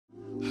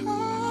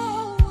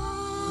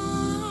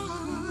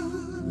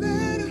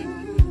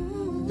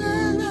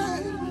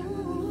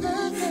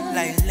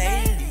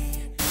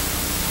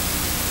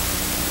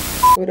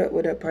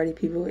What up, party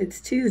people? It's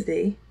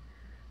Tuesday.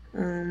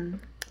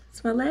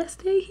 It's my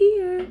last day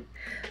here.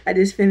 I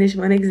just finished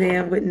one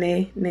exam with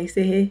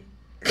Neiicey.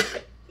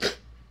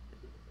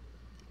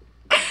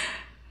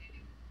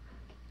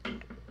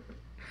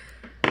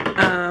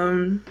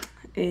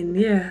 And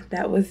yeah,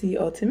 that was the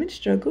ultimate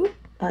struggle,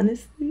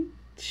 honestly,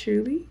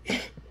 truly.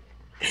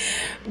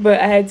 But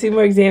I had 2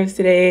 more exams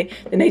today.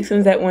 The next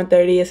one's at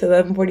 1:30. It's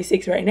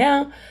 11:46 right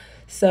now.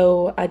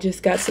 So I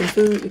just got some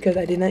food because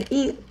I did not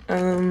eat.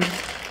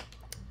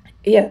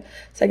 Yeah,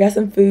 so I got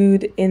some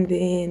food and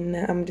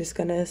then I'm just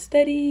gonna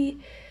study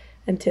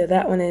until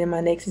that one, and then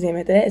my next exam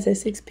after that is at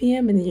 6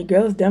 p.m. and then your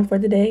girl is done for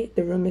the day.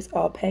 The room is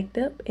all packed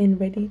up and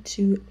ready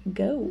to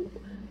go.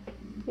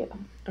 Yeah,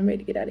 I'm ready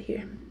to get out of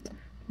here.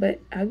 But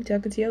I'll be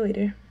talking to you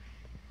later.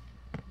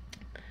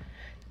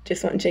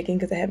 Just want to check in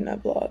because I have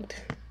not vlogged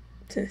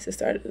since the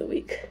start of the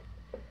week.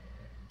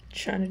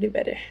 Trying to do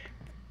better.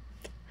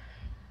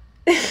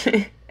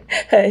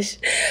 Hush.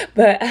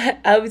 But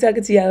I'll be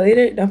talking to y'all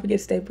later. Don't forget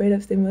to stay prayed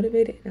up, stay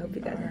motivated. And I hope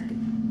you guys are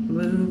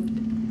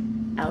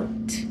moved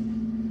out.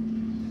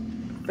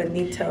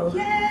 Finito.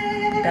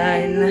 Yay!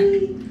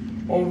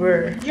 Done.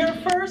 Over. Your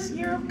first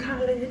year of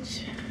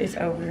college. It's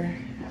over.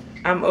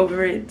 I'm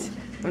over it.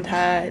 I'm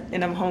tired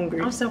and I'm hungry.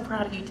 I'm so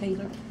proud of you,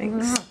 Taylor.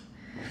 Thanks.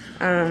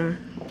 I'm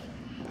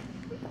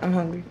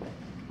hungry.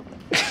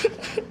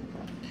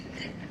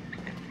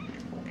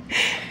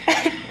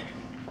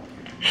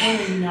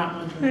 You're not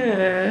hungry.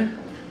 Yeah.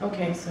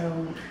 Okay,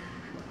 so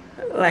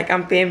Like,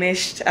 I'm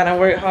famished. I don't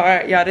work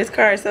hard. Y'all, this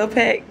car is so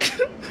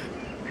packed.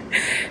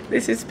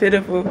 This is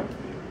pitiful.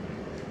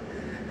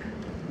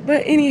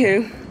 But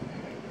anywho.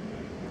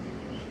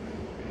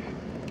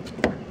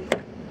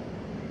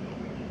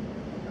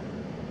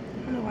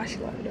 I don't know why she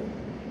locked it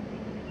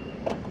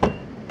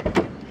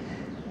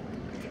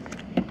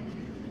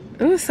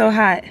up. Ooh, so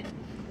hot.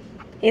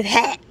 It's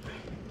hot.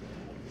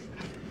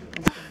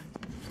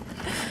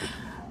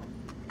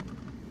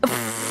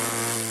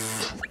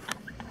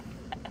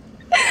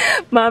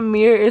 My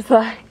mirror is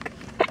like.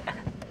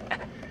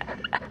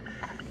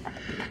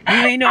 you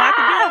ain't know I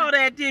could do all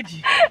that, did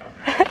you?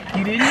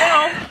 You didn't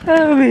know.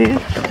 Oh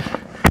man.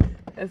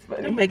 That's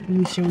funny. Don't make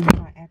me show you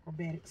my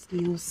acrobatic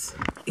skills.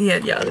 Yeah,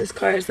 y'all, this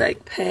car is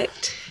like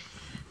packed.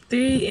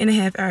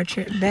 3.5 hour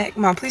trip back.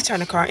 Mom, please turn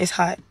the car. It's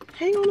hot.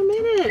 Hang on a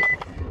minute.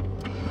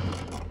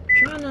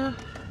 I'm trying to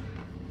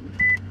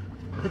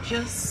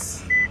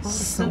adjust all the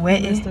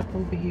Sweating. stuff up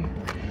over here.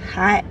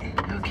 Hot.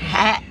 Okay.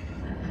 Hot.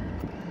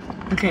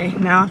 Okay,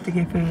 now I have to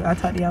get food. I'll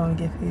talk to y'all when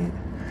we get food.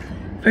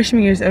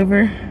 Freshman year's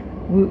over.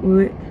 Woot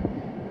woot.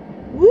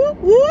 Whoop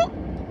whoop.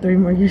 3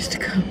 more years to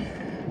go.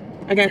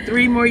 I got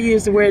 3 more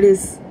years to wear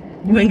this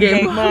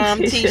Wingate Mom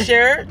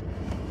t-shirt.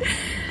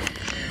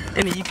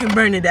 And then you can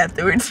burn it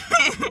afterwards.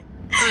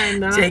 I'm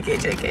not.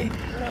 JK.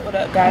 What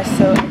up, guys?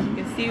 So as you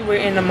can see, we're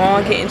in the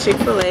mall getting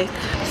Chick-fil-A.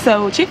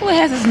 So Chick-fil-A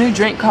has this new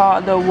drink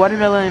called the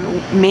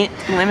watermelon mint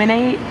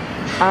lemonade.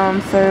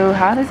 So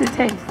how does it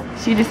taste?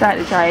 She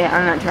decided to try it.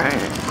 I'm not trying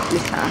it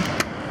this time.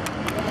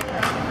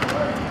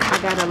 I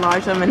got a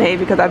large lemonade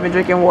because I've been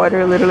drinking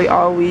water literally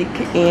all week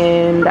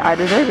and I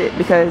deserve it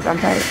because I'm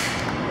tired.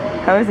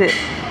 How is it?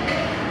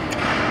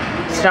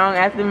 Strong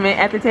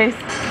aftertaste?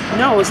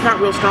 No, it's not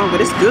real strong,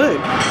 but it's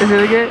good. It's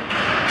really good?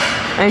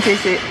 Let me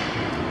taste it.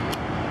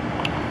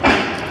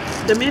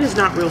 The mint is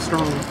not real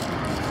strong.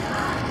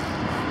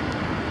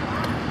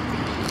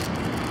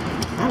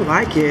 I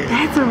like it.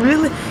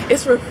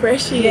 It's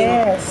refreshing.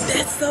 Yes.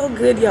 That's so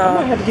good, I y'all.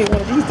 might have to get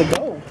one of these to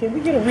go. Can we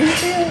get a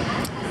refill?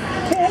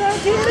 Can I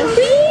get a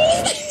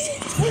refill?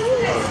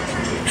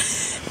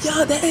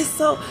 Y'all,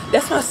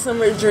 that's my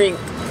summer drink.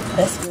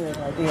 That's good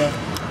right there.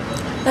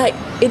 Like,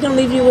 it don't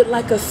leave you with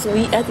like a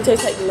sweet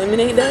aftertaste like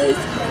lemonade does.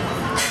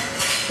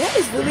 That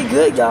is really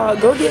good, y'all.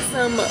 Go get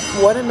some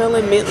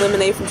watermelon mint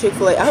lemonade from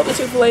Chick-fil-A. I hope the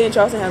Chick-fil-A in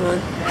Charleston has one.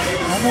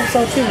 I hope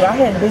so too. I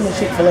hadn't been to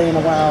Chick-fil-A in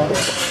a while.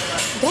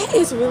 That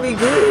is really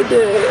good.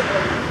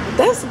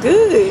 That's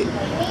good.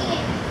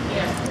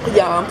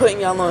 Y'all, I'm putting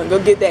y'all on. Go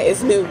get that.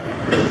 It's new.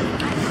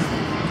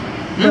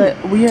 But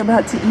we are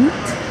about to eat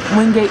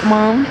Wingate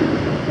Mom.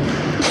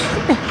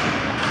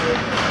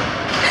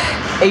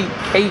 Hey.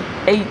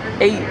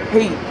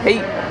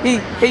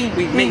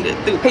 We made it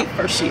through our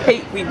first year.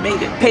 We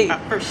made it through our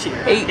first year.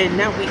 And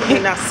now we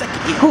in our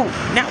second year.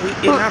 Now we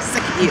in our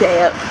second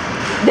year.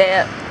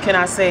 Dab. Can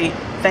I say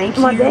thank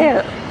you,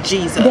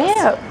 Jesus?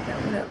 Dab.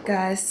 What up,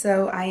 guys?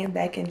 So I am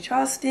back in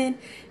Charleston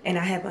and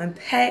I have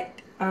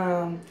unpacked.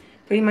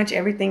 Pretty much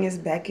everything is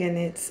back in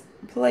its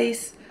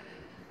place.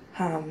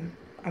 I'm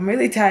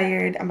really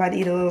tired. I'm about to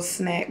eat a little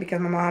snack because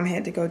my mom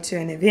had to go to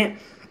an event.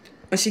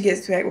 When she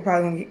gets back, we're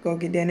probably gonna go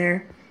get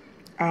dinner.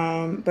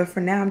 But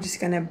for now, I'm just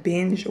gonna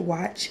binge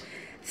watch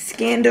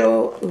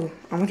Scandal. Ooh,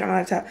 I'm gonna try my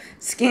laptop.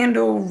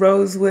 Scandal,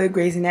 Rosewood,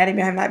 Grey's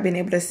Anatomy. I have not been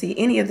able to see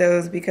any of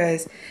those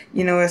because,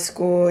 you know, at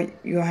school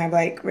you don't have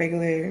like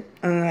regular,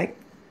 like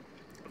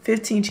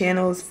 15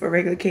 channels for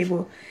regular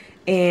cable,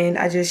 and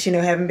I just, you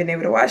know, haven't been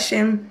able to watch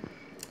them.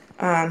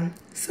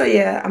 So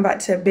yeah, I'm about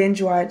to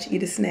binge watch,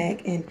 eat a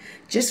snack, and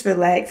just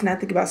relax, not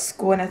think about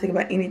school, not think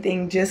about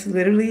anything, just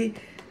literally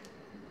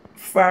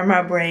fry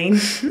my brain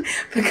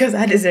because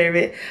I deserve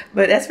it.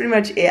 But that's pretty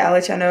much it. I'll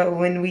let y'all know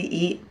when we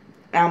eat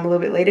a little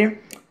bit later.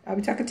 I'll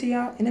be talking to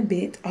y'all in a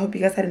bit. I hope you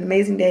guys had an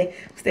amazing day.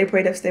 Stay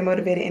prayed up, stay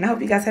motivated, and I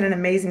hope you guys had an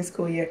amazing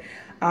school year.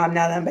 Now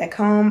that I'm back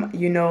home,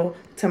 you know,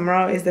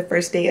 tomorrow is the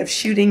first day of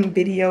shooting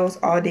videos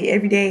all day,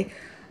 every day,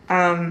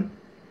 and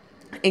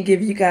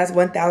give you guys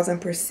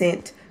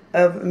 1000%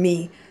 of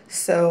me.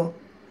 So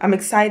I'm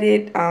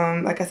excited.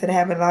 Like I said, I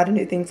have a lot of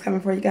new things coming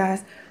for you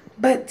guys,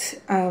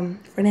 but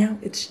for now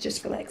it's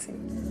just relaxing.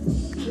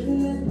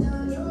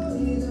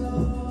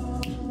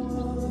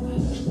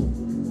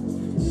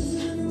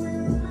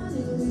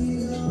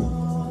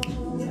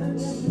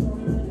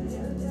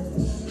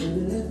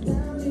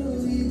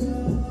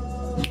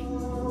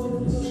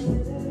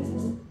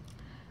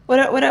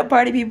 What up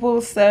party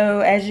people? So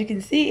as you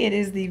can see, it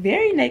is the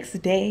very next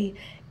day,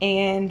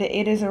 and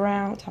it is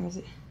around, what time is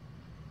it?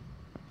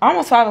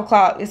 Almost 5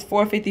 o'clock. It's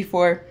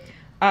 4:54.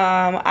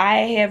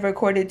 I have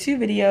recorded 2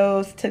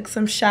 videos, took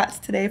some shots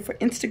today for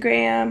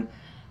Instagram,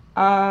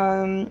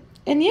 and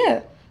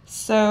yeah,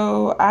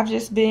 so I've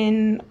just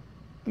been,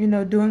 you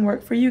know, doing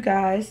work for you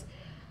guys,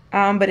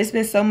 but it's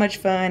been so much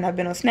fun. I've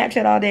been on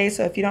Snapchat all day,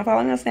 so if you don't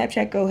follow me on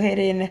Snapchat, go ahead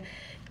and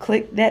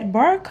click that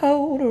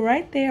barcode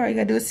right there. All you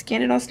gotta do is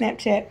scan it on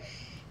Snapchat.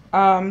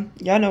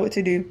 Y'all know what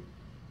to do.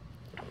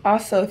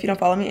 Also, if you don't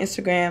follow me on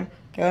Instagram,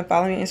 go and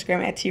follow me on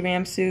Instagram at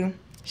tramsue.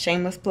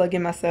 Shameless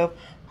plugging myself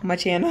on my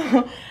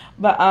channel.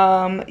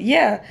 But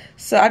yeah,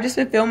 so I've just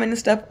been filming and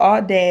stuff all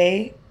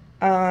day.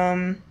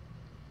 And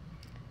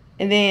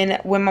then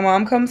when my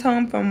mom comes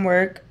home from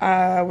work,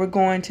 we're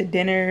going to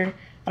dinner.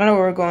 I don't know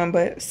where we're going,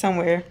 but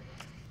somewhere.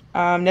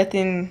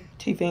 Nothing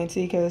too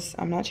fancy because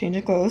I'm not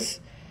changing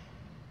clothes.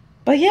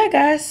 But yeah,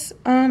 guys,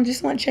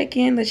 just want to check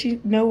in, let you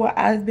know what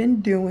I've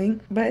been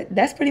doing. But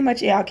that's pretty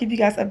much it. I'll keep you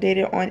guys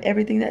updated on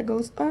everything that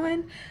goes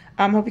on.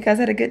 Hope you guys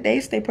had a good day.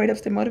 Stay prayed up,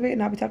 stay motivated,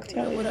 and I'll be talking to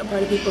y'all later. What up,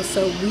 party people?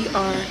 So we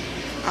are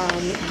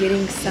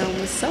getting some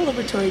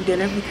celebratory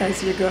dinner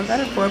because your girl got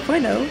a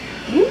 4.0.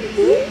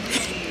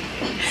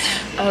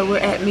 We're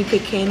at Mi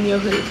Pequeño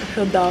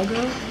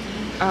Hidalgo.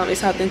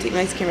 It's an authentic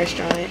Mexican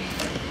restaurant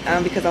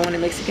because I wanted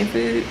Mexican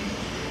food.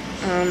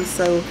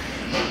 So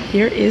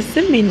here is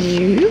the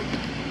menu.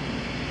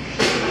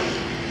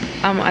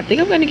 I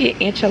think I'm gonna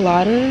get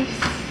enchiladas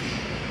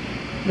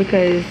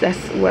because that's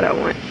what I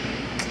want.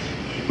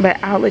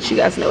 But I'll let you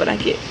guys know what I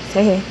get.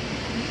 Say hey.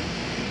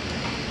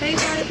 Hey,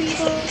 party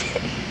people.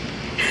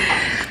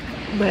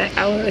 But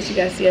I will let you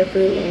guys see our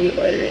food when we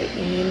order it,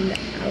 and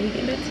I'll be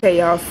in it. Okay,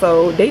 y'all.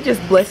 So they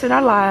just blessing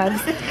our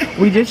lives.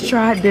 We just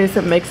tried this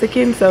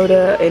Mexican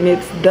soda, and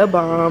it's the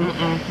bomb.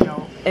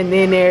 No. And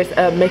then there's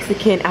a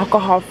Mexican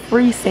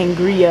alcohol-free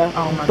sangria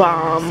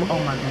bomb. Goodness. Oh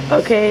my goodness.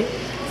 Okay.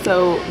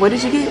 So what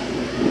did you get?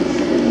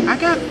 I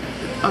got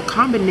a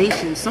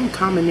combination, some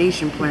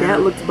combination plan.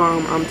 That looks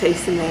bomb. I'm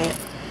tasting that.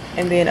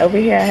 And then over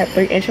here I have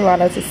 3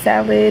 enchiladas, a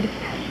salad,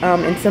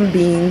 and some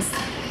beans.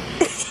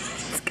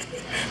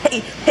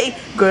 hey,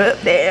 girl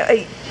up there,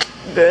 hey,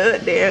 girl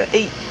up there,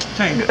 hey.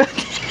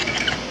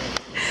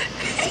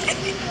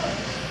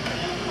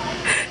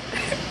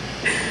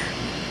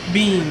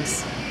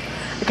 Beans.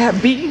 I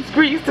got beans,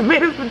 greens,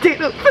 tomatoes,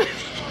 potatoes.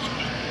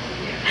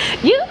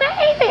 You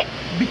made it.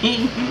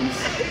 Beans.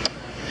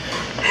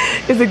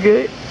 Is it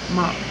good?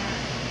 Mom.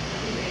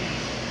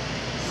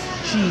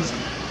 Cheese.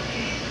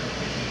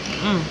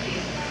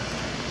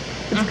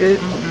 It's good.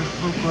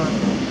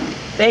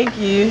 Thank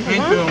you.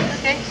 Thank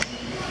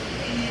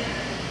you.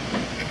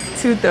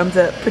 2 thumbs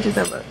up. Put your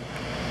thumb up.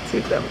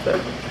 2 thumbs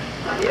up.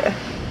 Yeah.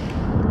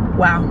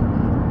 Wow.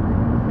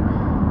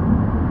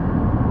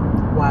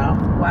 Wow.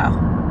 Wow.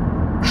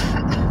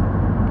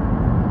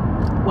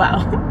 Wow.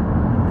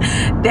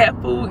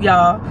 That food,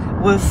 y'all,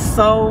 was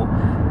so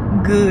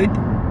good.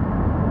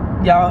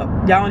 Y'all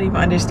don't even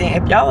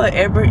understand. If y'all are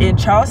ever in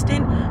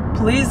Charleston,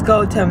 please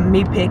go to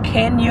Mi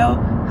Pequeño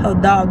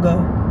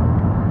Hidalgo.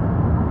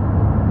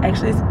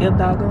 Actually, it's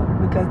Hidalgo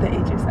because the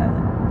H is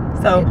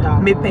silent. So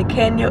Hidalgo. Mi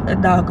Pequeño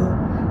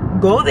Hidalgo.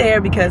 Go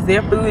there because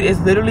their food is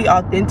literally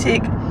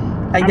authentic.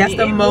 Like that's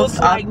the most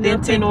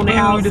authentic on the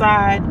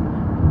outside,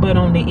 but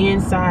on the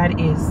inside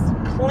is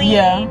clean.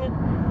 Yeah.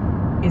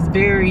 It's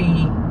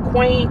very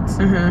quaint.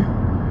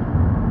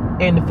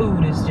 And the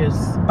food is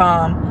just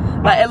bomb.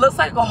 Like it looks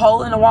like a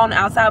hole in the wall on the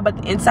outside, but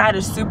the inside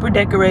is super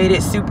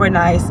decorated, super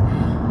nice.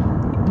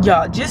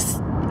 Y'all,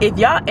 just if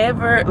y'all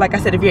ever, like I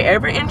said, if you're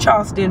ever in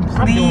Charleston, please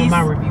I'm doing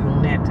my review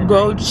on that tonight.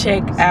 Go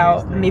check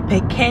out Mi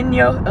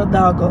Pequeño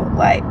Hidalgo.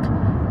 Like,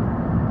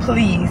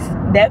 please,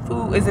 that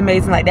food is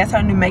amazing. Like that's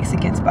our new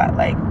Mexican spot.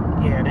 Like,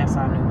 yeah, that's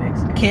our new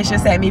Mexican Keisha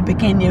spot. said Mi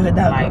Pequeño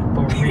Hidalgo. Like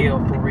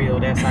for real,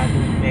 that's our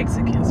new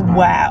Mexican spot.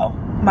 Wow,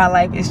 my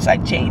life is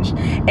like changed.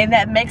 And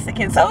that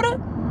Mexican soda.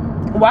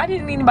 Why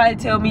didn't anybody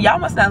tell me? Y'all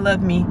must not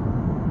love me.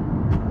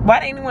 Why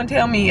didn't anyone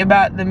tell me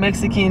about the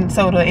Mexican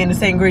soda and the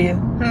sangria?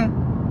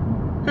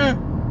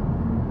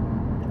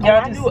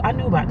 I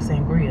knew about the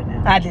sangria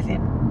now. I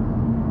didn't.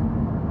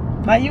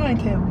 Why you ain't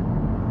tell me?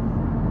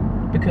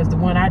 Because the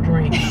one I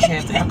drink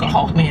has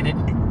alcohol in it.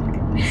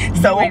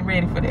 So you ain't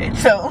ready for that.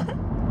 So.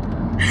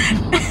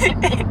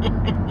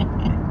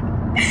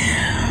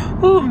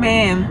 Oh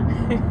man.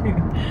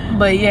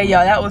 But yeah,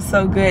 y'all, that was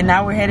so good.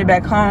 Now we're headed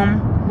back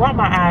home. Why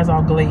my eyes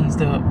all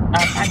glazed up?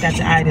 I got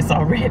the itis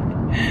already.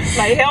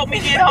 Like, help me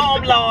get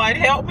home, Lord.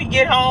 Help me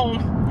get home.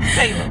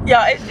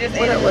 Y'all, it's just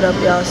what up,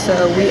 y'all?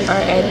 So we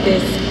are at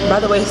this. By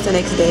the way, it's the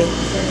next day.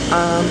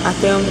 I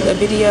filmed a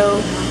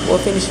video. We'll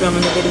finish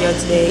filming the video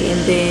today and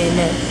then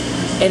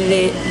edit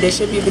it. There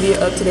should be a video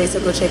up today, so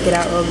go check it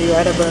out. It'll be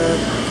right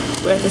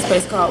above. We're at this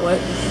place called what?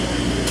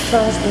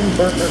 Charleston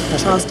Burger Company.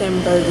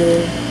 Charleston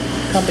Burger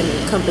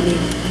Company.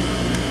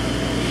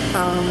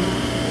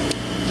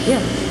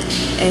 Yeah,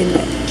 and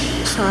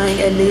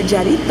trying a new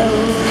jarrito.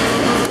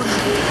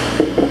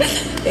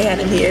 They had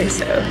them here,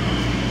 so.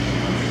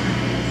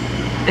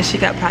 And she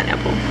got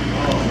pineapple.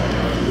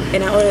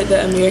 And I ordered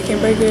the American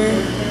burger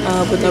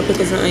with no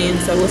pickles and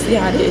onions, so we'll see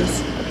how it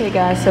is. Okay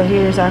guys, so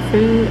here's our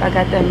food. I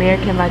got the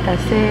American like I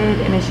said,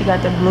 and then she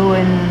got the blue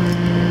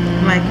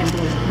and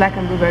black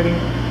and blue burger.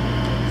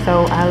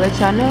 So I'll let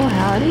y'all know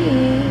how it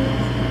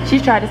is.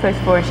 She's tried this place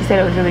before and she said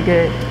it was really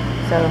good.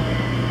 So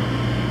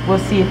we'll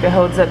see if it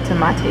holds up to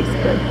my taste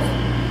buds.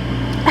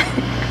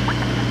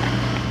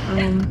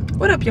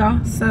 What up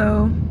y'all?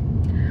 So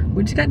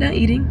we just got done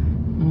eating.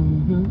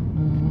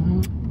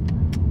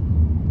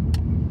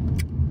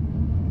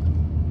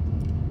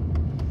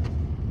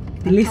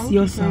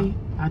 Delicioso.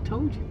 I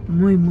told you.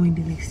 Muy, muy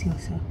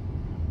delicioso.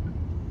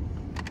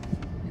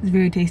 It's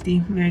very tasty,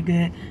 very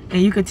good.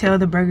 And you could tell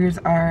the burgers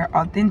are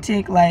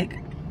authentic, like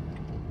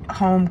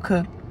home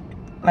cooked,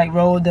 like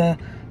roll the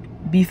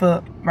beef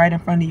up right in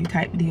front of you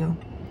type deal.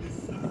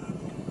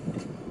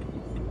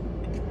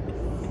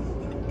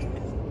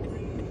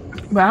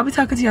 But I'll be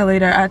talking to y'all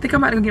later. I think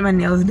I'm about to go get my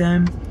nails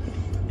done.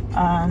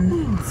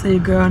 So your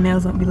girl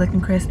nails won't be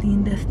looking crusty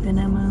and dusty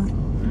no more.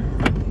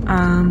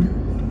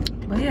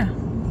 But yeah.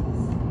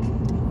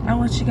 I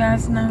want you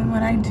guys to know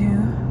what I do.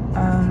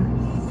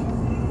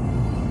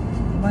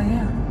 But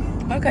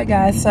yeah. Okay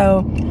guys,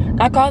 so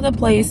I called the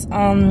place,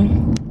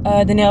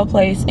 the nail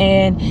place,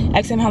 and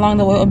asked them how long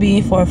the wait will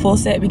be for a full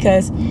set,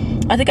 because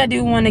I think I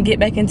do want to get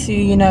back into,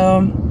 you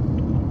know,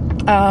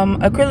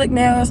 acrylic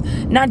nails,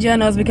 not gel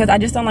nails, because I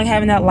just don't like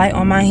having that light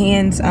on my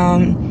hands.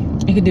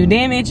 It could do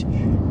damage.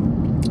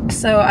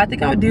 So I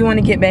think I do want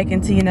to get back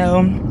into, you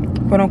know,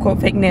 quote unquote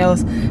fake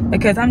nails,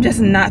 because I'm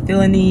just not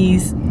feeling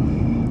these.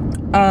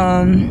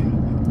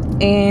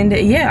 And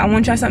yeah, I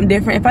want to try something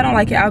different. If I don't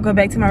like it, I'll go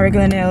back to my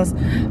regular nails.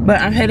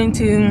 But I'm heading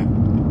to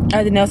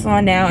the nail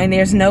salon now, and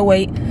there's no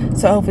wait,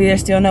 so hopefully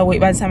there's still no wait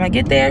by the time I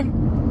get there.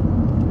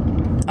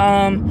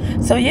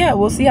 So yeah,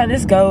 we'll see how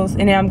this goes,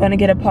 and then I'm gonna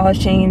get a polish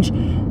change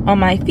on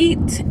my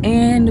feet,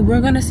 and we're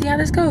gonna see how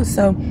this goes.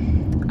 So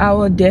I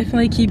will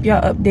definitely keep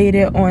y'all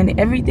updated on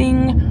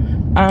everything.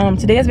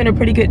 Today has been a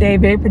pretty good day,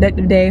 very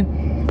productive day.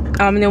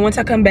 And then once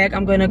I come back,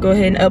 I'm gonna go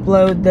ahead and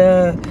upload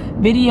the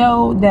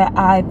video that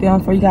I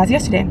filmed for you guys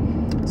yesterday.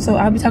 So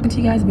I'll be talking to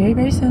you guys very,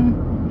 very soon.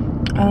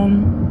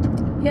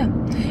 Yeah,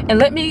 and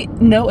let me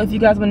know if you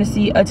guys want to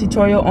see a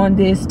tutorial on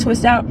this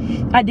twist out.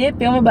 I did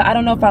film it, but I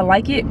don't know if I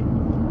like it.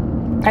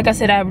 Like I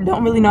said, I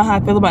don't really know how I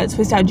feel about the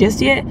twist out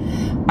just yet.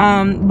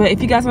 But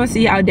if you guys want to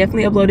see it, I'll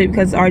definitely upload it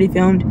because it's already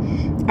filmed.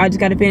 I just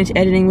got to finish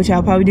editing, which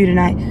I'll probably do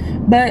tonight.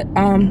 But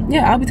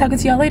yeah, I'll be talking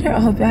to y'all later. I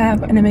hope y'all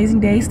have an amazing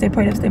day. Stay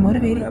prayed up, stay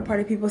motivated. What up,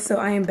 party people? So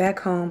I am back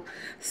home.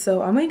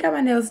 So I went and got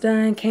my nails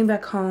done, came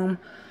back home.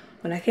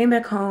 When I came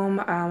back home,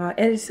 I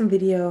edited some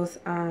videos,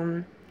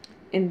 and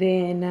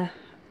then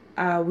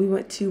we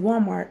went to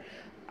Walmart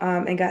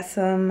and got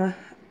some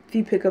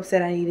few pickups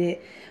that I needed.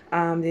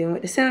 Then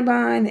went to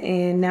Cinnabon,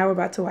 and now we're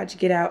about to watch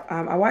Get Out.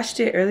 I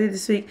watched it earlier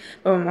this week,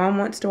 but my mom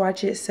wants to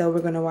watch it, so we're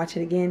going to watch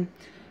it again.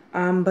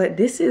 But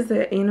this is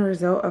the end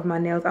result of my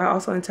nails. I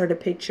also inserted a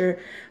picture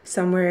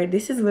somewhere.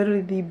 This is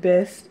literally the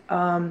best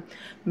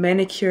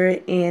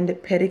manicure and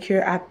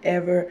pedicure I've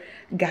ever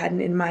gotten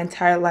in my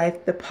entire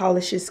life. The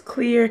polish is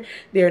clear.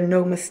 There are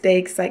no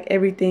mistakes. Like,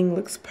 everything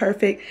looks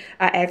perfect.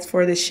 I asked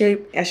for the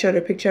shape. I showed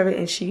her a picture of it,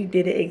 and she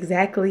did it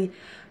exactly.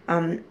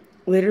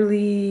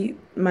 Literally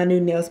my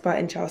new nail spot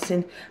in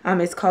Charleston.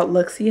 It's called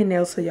Luxia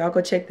Nails, so y'all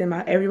go check them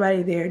out.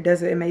 Everybody there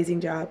does an amazing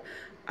job.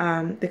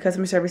 The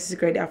customer service is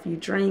great. They offer you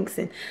drinks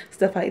and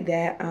stuff like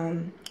that.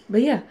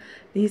 But yeah,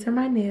 these are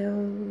my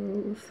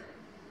nails.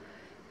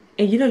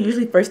 And you know,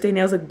 usually first day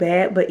nails look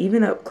bad, but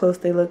even up close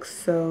they look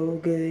so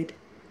good.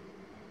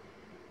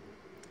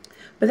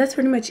 But that's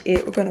pretty much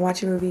it. We're gonna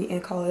watch a movie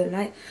and call it a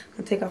night. I'm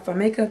gonna take off my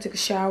makeup, take a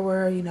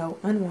shower, you know,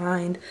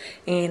 unwind,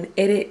 and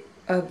edit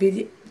a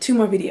video, 2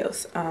 more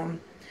videos.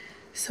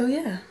 So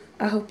yeah,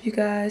 I hope you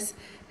guys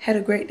had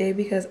a great day,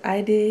 because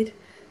I did.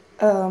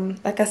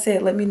 Like I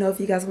said, let me know if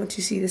you guys want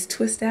to see this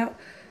twist out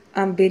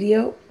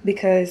video,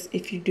 because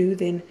if you do,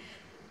 then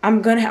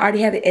I'm gonna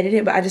already have it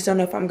edited, but I just don't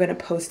know if I'm gonna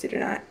post it or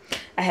not.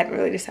 I haven't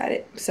really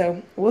decided,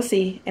 so we'll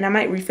see. And I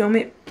might refilm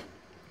it,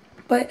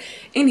 But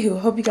anywho,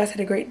 hope you guys had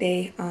a great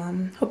day.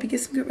 Hope you get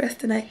some good rest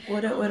tonight.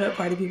 What up,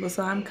 party people?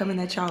 So I'm coming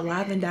at y'all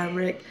live and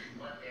direct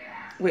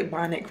with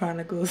Bonnet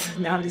Chronicles.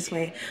 Now I'm just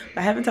playing.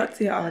 But I haven't talked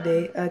to y'all all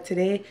day.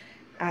 Today,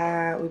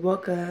 we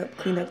woke up,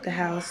 cleaned up the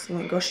house,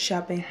 went grocery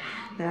shopping.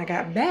 Then I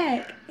got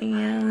back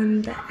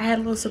and I had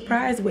a little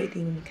surprise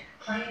waiting.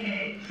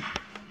 Playing,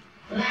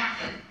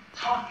 laughing,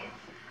 talking.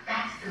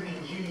 That's the thing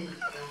you need.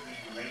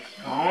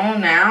 Oh,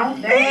 now.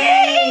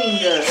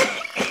 Dang.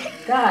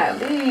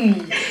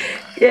 Golly.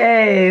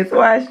 Yes,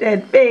 wash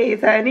that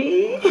face,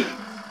 honey.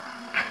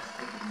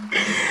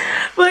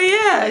 But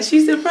yeah,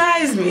 she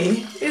surprised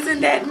me. Isn't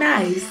that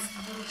nice?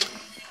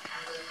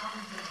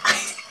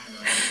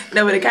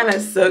 No, but it kind of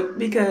sucked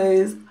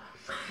because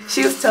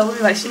she was telling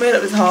me, like, she made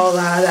up this whole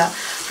lie about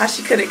how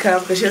she couldn't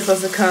come because she was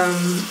supposed to come.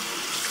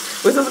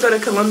 We're supposed to go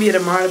to Columbia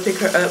tomorrow to pick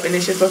her up, and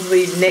then she was supposed to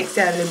leave next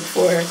Saturday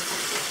before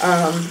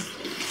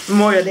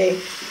Memorial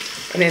Day.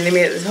 And then they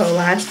made up this whole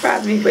lie. It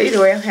surprised me, but either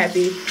way, I'm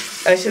happy.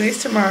 She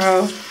leaves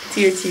tomorrow,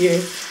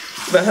 tier.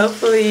 But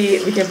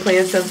hopefully we can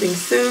plan something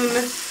soon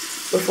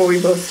before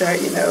we both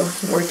start, you know,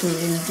 working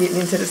and getting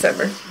into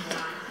December.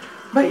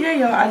 But yeah,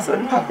 y'all, I just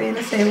want to pop in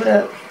and say what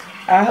up.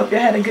 I hope y'all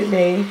had a good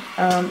day,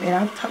 and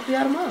I'll talk to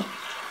y'all tomorrow.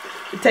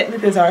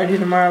 Technically, it's already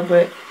tomorrow,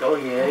 but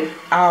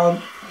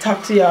I'll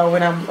talk to y'all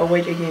when I'm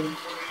awake again.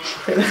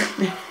 But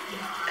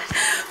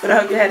I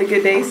hope you had a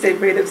good day. Stay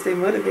prayed up, stay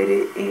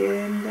motivated,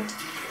 and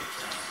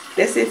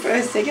that's it for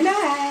us. Say good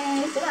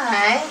night. Good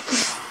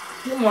night.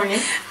 Good morning.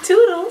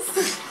 Toodles.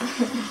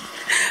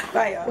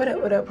 Bye, y'all.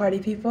 What up, party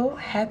people?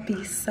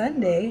 Happy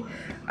Sunday.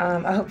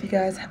 I hope you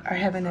guys are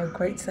having a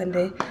great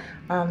Sunday.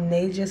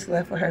 Neiicey just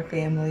left with her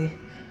family.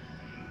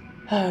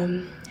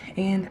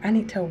 And I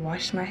need to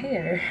wash my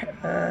hair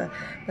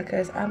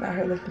because I'm out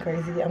here looking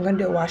crazy. I'm gonna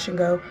do a wash and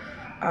go,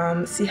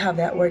 see how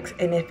that works,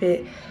 and if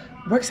it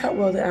works out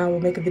well, then I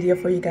will make a video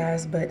for you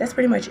guys. But that's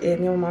pretty much it.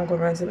 Me and my mom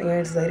gonna run some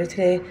errands later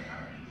today.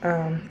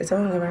 It's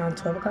only around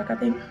 12 o'clock, I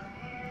think.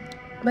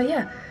 But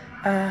yeah,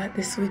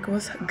 this week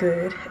was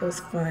good. It was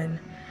fun.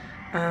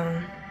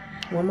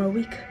 One more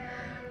week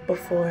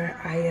before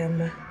I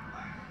am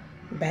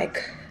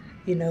back,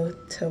 you know,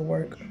 to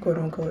work, quote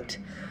unquote.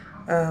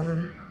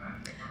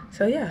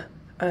 So yeah,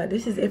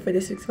 this is it for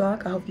this week's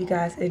vlog. I hope you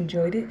guys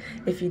enjoyed it.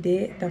 If you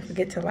did, don't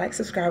forget to like,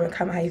 subscribe, and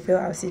comment how you feel.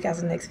 I'll see you guys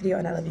in the next video,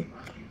 and I love you.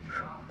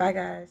 Bye,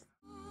 guys.